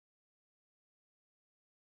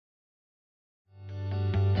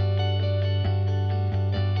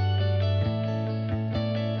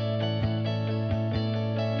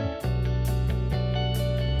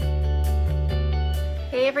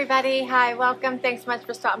everybody, hi, welcome. Thanks so much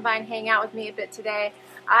for stopping by and hanging out with me a bit today.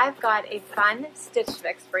 I've got a fun Stitch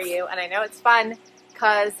Fix for you, and I know it's fun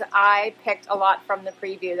because I picked a lot from the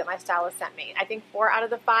preview that my stylist sent me. I think 4 out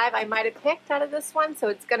of the 5 I might have picked out of this one, so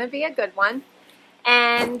it's going to be a good one.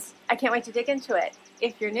 And I can't wait to dig into it.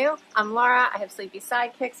 If you're new, I'm Laura. I have sleepy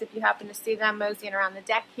sidekicks. If you happen to see them moseying around the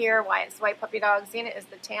deck here, Wyatt's the white puppy dog, Xena is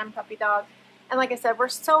the tan puppy dog. And like I said, we're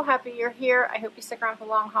so happy you're here. I hope you stick around for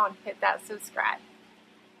the long haul and hit that subscribe.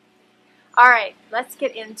 Alright, let's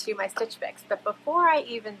get into my Stitch Fix. But before I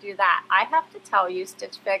even do that, I have to tell you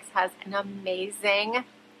Stitch Fix has an amazing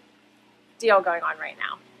deal going on right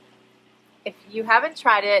now. If you haven't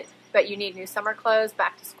tried it, but you need new summer clothes,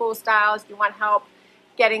 back to school styles, you want help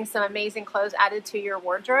getting some amazing clothes added to your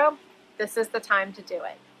wardrobe, this is the time to do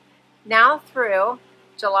it. Now through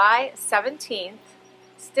July 17th,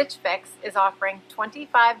 Stitch Fix is offering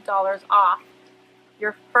 $25 off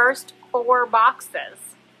your first 4 boxes.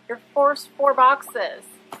 Your first 4 boxes.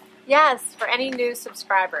 Yes, for any new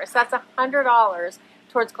subscribers. So that's $100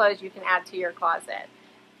 towards clothes you can add to your closet.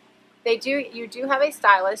 You do have a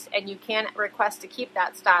stylist, and you can request to keep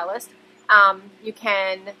that stylist. You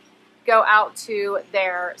can go out to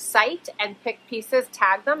their site and pick pieces,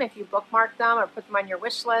 tag them if you bookmark them or put them on your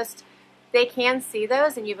wish list. They can see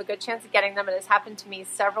those, and you have a good chance of getting them. It has happened to me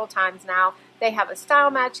several times now. They have a style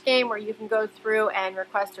match game where you can go through and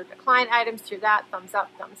request or decline items through that, thumbs up,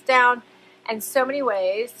 thumbs down, and so many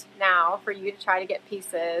ways now for you to try to get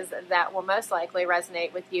pieces that will most likely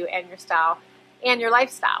resonate with you and your style and your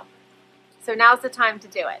lifestyle. So now's the time to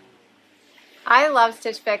do it. I love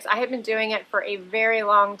Stitch Fix. I have been doing it for a very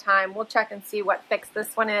long time. We'll check and see what fix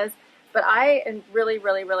this one is. But I really,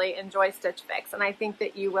 really, really enjoy Stitch Fix, and I think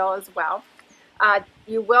that you will as well.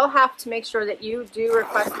 You will have to make sure that you do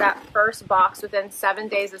request that first box within 7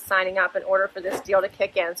 days of signing up in order for this deal to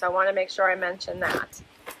kick in. So I want to make sure I mention that.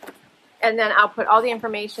 And then I'll put all the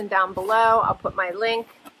information down below. I'll put my link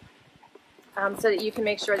so that you can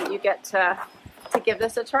make sure that you get to give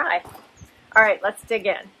this a try. All right, let's dig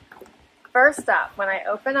in. First up, when I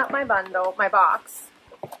open up my bundle, my box,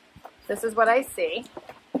 this is what I see.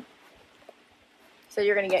 So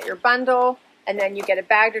you're going to get your bundle, and then you get a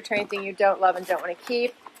bag to return anything you don't love and don't want to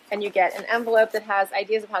keep, and you get an envelope that has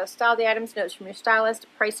ideas of how to style the items, notes from your stylist,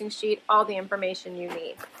 pricing sheet, all the information you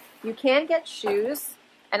need. You can get shoes,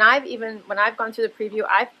 and when I've gone through the preview,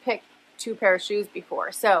 I've picked 2 pairs of shoes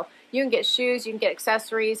before. So you can get shoes, you can get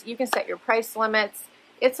accessories, you can set your price limits.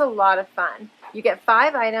 It's a lot of fun. You get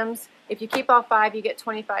 5 items. If you keep all 5, you get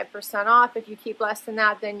 25% off. If you keep less than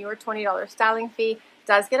that, then your $20 styling fee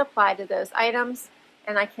does get applied to those items.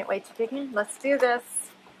 And I can't wait to dig in. Let's do this.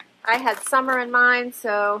 I had summer in mind,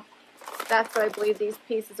 so that's what I believe these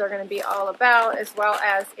pieces are going to be all about, as well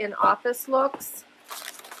as in office looks.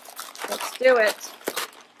 Let's do it.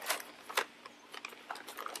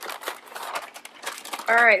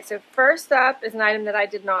 Alright, so first up is an item that I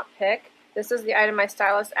did not pick. This is the item my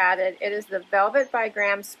stylist added. It is the Velvet by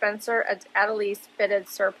Graham Spencer Adelise Fitted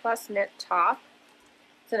Surplus Knit Top.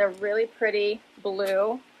 It's in a really pretty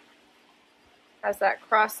blue. Has that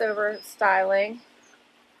crossover styling.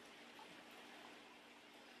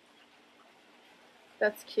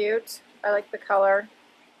 That's cute. I like the color.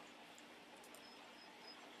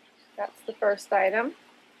 That's the first item.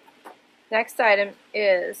 Next item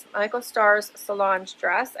is Michael Starr's Solange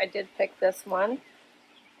dress. I did pick this one.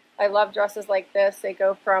 I love dresses like this. They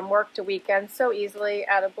go from work to weekend so easily.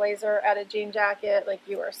 Add a blazer, add a jean jacket, like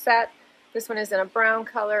you are set. This one is in a brown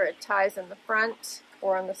color. It ties in the front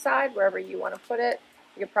or on the side, wherever you want to put it.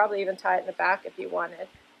 You could probably even tie it in the back if you wanted. It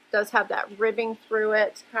does have that ribbing through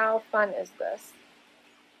it. How fun is this?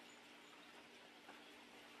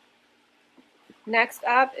 Next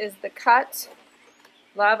up is the cut.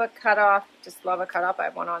 Love a cutoff. Just love a cutoff. I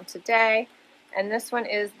have one on today. And this one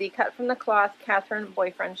is the cut from the Kloth Catherine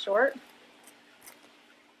Boyfriend short.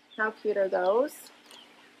 How cute are those?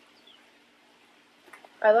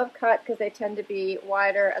 I love cut because they tend to be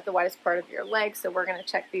wider at the widest part of your leg, so we're going to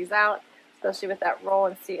check these out, especially with that roll,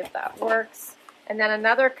 and see if that works. And then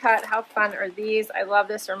another cut. How fun are these? I love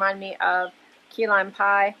this. Remind me of key lime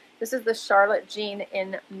pie. This is the Charlotte Jean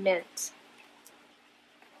in mint.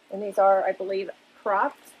 And these are, I believe,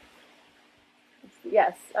 cropped.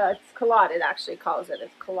 Yes, it's culotte, it actually calls it.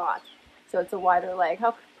 It's culotte. So it's a wider leg.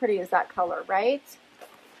 How pretty is that color, right?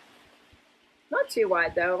 Not too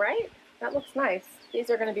wide though, right? That looks nice.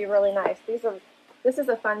 These are going to be really nice. This is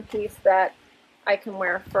a fun piece that I can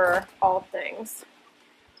wear for all things.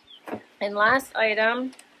 And last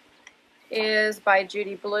item is by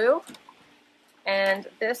Judy Blue. And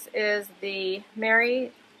this is the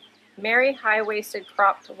Mary high-waisted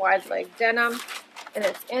cropped wide leg denim. And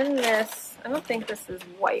it's in this, I don't think this is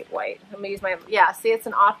white. I'm gonna use my, yeah, see it's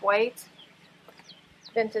an off-white,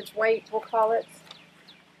 vintage white, we'll call it.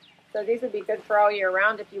 So these would be good for all year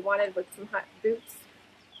round if you wanted with some hot boots.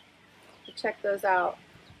 So check those out.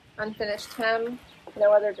 Unfinished hem,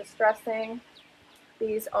 no other distressing.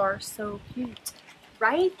 These are so cute,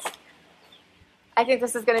 right? I think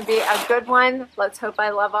this is gonna be a good one. Let's hope I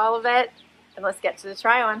love all of it. And let's get to the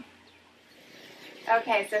try on.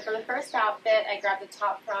 Okay, so for the first outfit, I grabbed the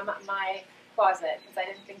top from my closet because I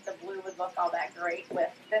didn't think the blue would look all that great with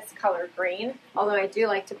this color green, although I do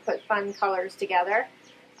like to put fun colors together.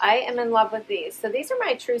 I am in love with these. So these are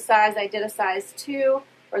my true size. I did a size 2,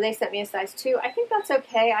 or they sent me a size 2. I think that's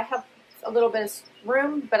okay. I have a little bit of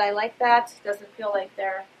room, but I like that. It doesn't feel like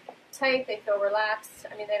they're tight. They feel relaxed.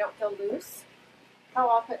 I mean, they don't feel loose.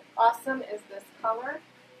 How awesome is this color?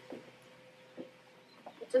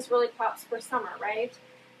 Just really pops for summer, right?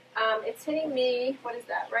 It's hitting me, what is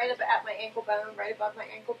that, right up at my ankle bone, right above my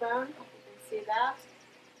ankle bone. You can see that.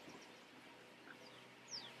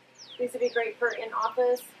 These would be great for in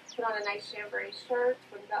office. Put on a nice chambray shirt.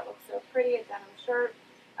 Wouldn't that look so pretty, a denim shirt?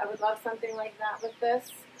 I would love something like that with this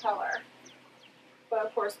color. But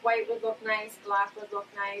of course, white would look nice, black would look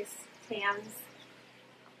nice, tans.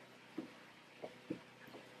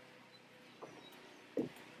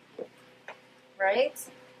 Right?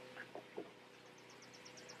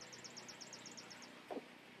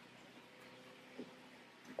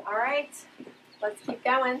 All right, let's keep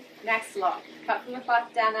going. Next look, cut from the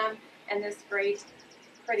cloth denim and this great,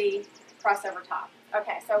 pretty crossover top.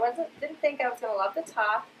 Okay, so I didn't think I was going to love the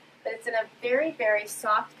top, but it's in a very, very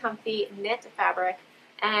soft, comfy knit fabric,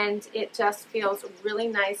 and it just feels really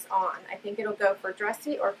nice on. I think it'll go for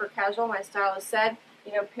dressy or for casual. My stylist said,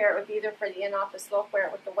 you know, pair it with either for the in-office look, wear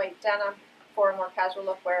it with the white denim, for a more casual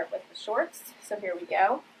look, wear it with the shorts. So here we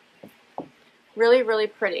go. Really, really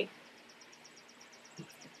pretty.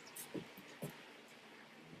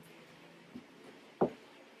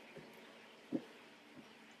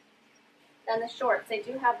 And the shorts, they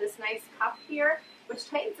do have this nice cuff here, which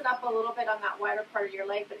tightens it up a little bit on that wider part of your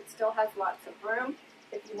leg, but it still has lots of room.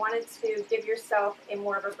 If you wanted to give yourself a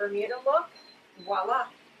more of a Bermuda look, voila,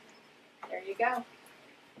 there you go.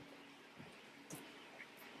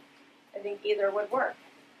 I think either would work.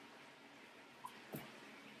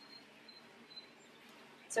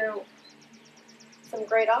 So, some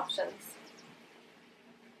great options.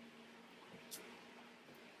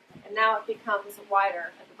 And now it becomes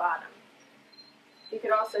wider at the bottom. You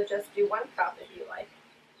could also just do one cuff if you like.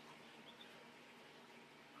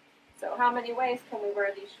 So how many ways can we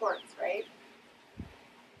wear these shorts, right?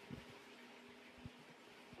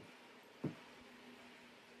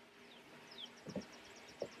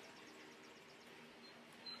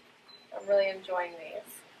 I'm really enjoying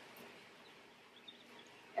these.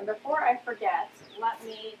 And before I forget, let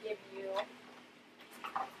me give you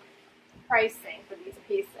pricing for these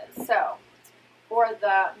pieces. So, for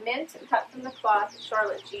the mint cut from the Kloth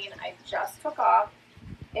Charlotte Jean, I just took off.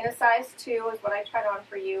 In a size 2 is what I tried on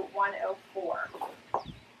for you, $104.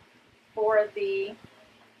 For the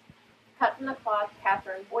cut from the Kloth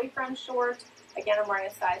Catherine Boyfriend short, again I'm wearing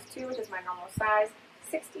a size 2, which is my normal size,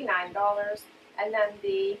 $69. And then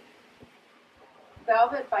the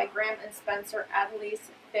Velvet by Graham & Spencer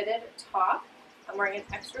Adelise fitted top, I'm wearing an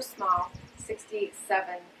extra small, $67.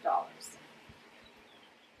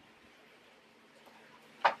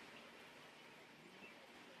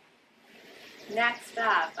 Next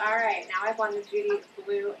up, all right, now I've on the Judy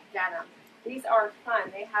blue denim. These are fun.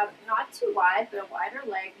 They have not too wide, but a wider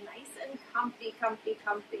leg, nice and comfy, comfy,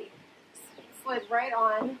 comfy. Slid right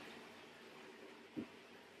on.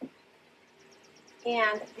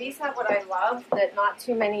 And these have what I love that not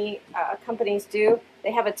too many companies do.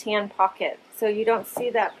 They have a tan pocket, so you don't see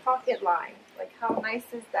that pocket line. Like, how nice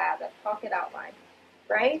is that, that pocket outline,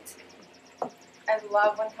 right? I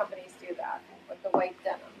love when companies do that with the white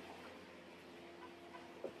denim.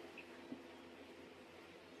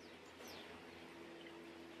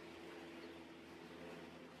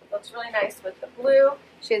 Looks really nice with the blue.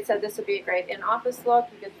 She had said this would be a great in-office look.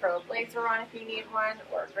 You could throw a blazer on if you need one,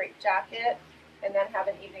 or a great jacket, and then have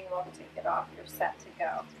an evening look, take it off, you're set to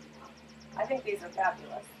go. I think these are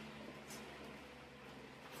fabulous.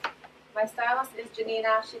 My stylist is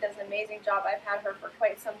Janina. She does an amazing job. I've had her for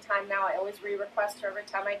quite some time now. I always re-request her every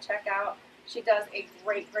time I check out. She does a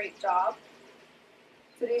great, great job.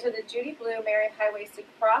 So these are the Judy Blue Mary high-waisted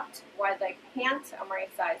cropped wide leg pants. I'm wearing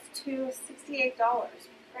size 2, $68.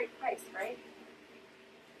 Great price, right?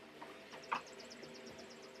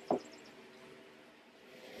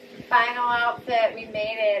 Final outfit, we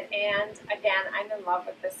made it, and again, I'm in love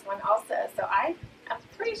with this one also. So I I'm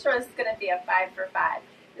pretty sure this is going to be a 5 for 5.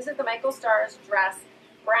 This is the Michael Stars dress.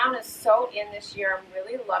 Brown is so in this year. I'm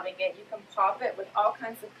really loving it. You can pop it with all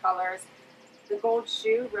kinds of colors. The gold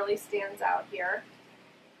shoe really stands out here.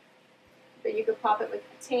 But you could pop it with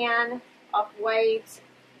tan, off-white.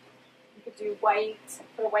 You could do white,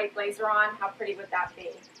 put a white blazer on. How pretty would that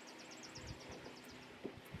be?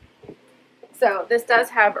 So this does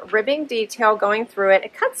have ribbing detail going through it.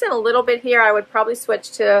 It cuts in a little bit here. I would probably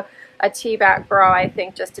switch to a T-back bra, I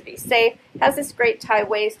think, just to be safe. It has this great tie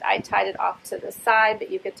waist. I tied it off to the side, but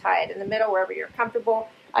you could tie it in the middle wherever you're comfortable.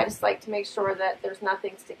 I just like to make sure that there's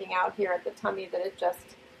nothing sticking out here at the tummy, that it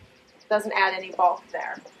just doesn't add any bulk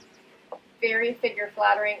there. Very figure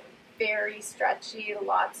flattering, very stretchy,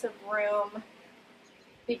 lots of room.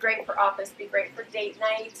 Be great for office, be great for date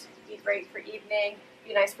night, be great for evening,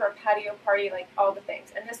 be nice for a patio party, like all the things.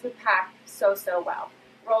 And this would pack so, so well.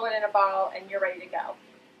 Roll it in a ball and you're ready to go.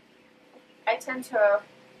 I tend to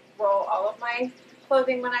roll all of my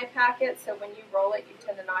clothing when I pack it, so when you roll it, you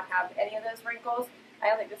tend to not have any of those wrinkles. I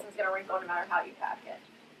don't think this one's going to wrinkle no matter how you pack it.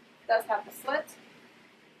 It does have the slit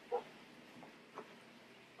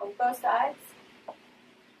on both sides.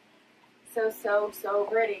 So, so, so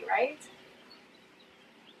pretty, right?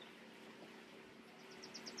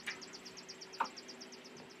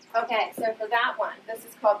 Okay, so for that one, this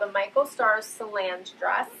is called the Michael Stars Solange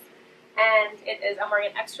dress, and it is, I'm wearing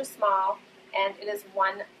an extra small, and it is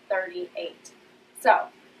 $138. So,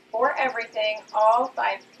 for everything, all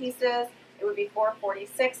 5 pieces, it would be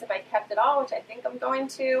 $446 if I kept it all, which I think I'm going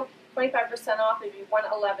to. 25% off, it would be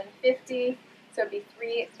 $111.50, so it would be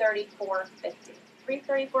 $334.50.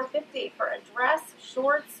 $334.50 for a dress,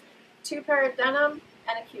 shorts, 2 pair of denim,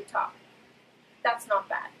 and a cute top. That's not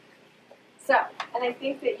bad. So, and I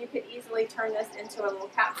think that you could easily turn this into a little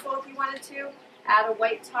capsule if you wanted to. Add a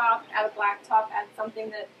white top, add a black top, add something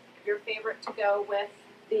that your favorite to go with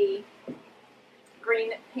the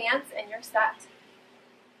green pants, and you're set.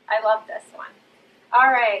 I love this one.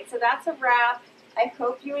 All right, so that's a wrap. I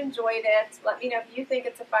hope you enjoyed it. Let me know if you think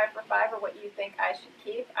it's a 5 for 5 or what you think I should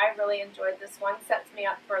keep. I really enjoyed this one. Sets me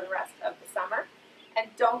up for the rest of the summer. And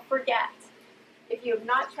don't forget, if you have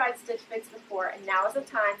not tried Stitch Fix before, and now is the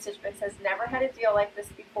time, Stitch Fix has never had a deal like this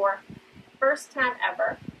before. First time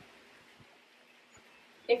ever.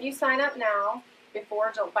 If you sign up now,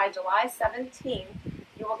 by July 17th,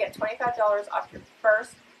 you will get $25 off your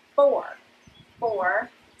first four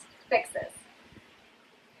fixes.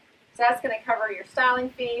 So that's going to cover your styling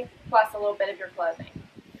fee plus a little bit of your clothing.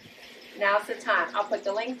 Now's the time. I'll put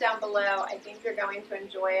the link down below. I think you're going to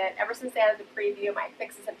enjoy it. Ever since I added the preview, my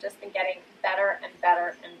fixes have just been getting better and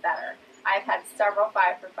better and better. I've had several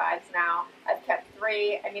 5 for 5s now. I've kept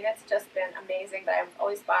 3. I mean, it's just been amazing, but I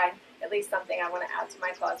always find at least something I want to add to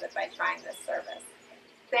my closet by trying this service.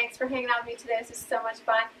 Thanks for hanging out with me today. This is so much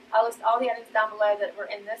fun. I'll list all the items down below that were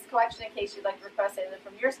in this collection in case you'd like to request any of them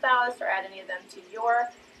from your stylist or add any of them to your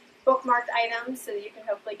bookmarked items so that you can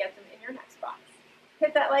hopefully get them in your next box.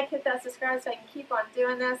 Hit that like, hit that subscribe so I can keep on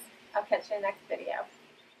doing this. I'll catch you in the next video.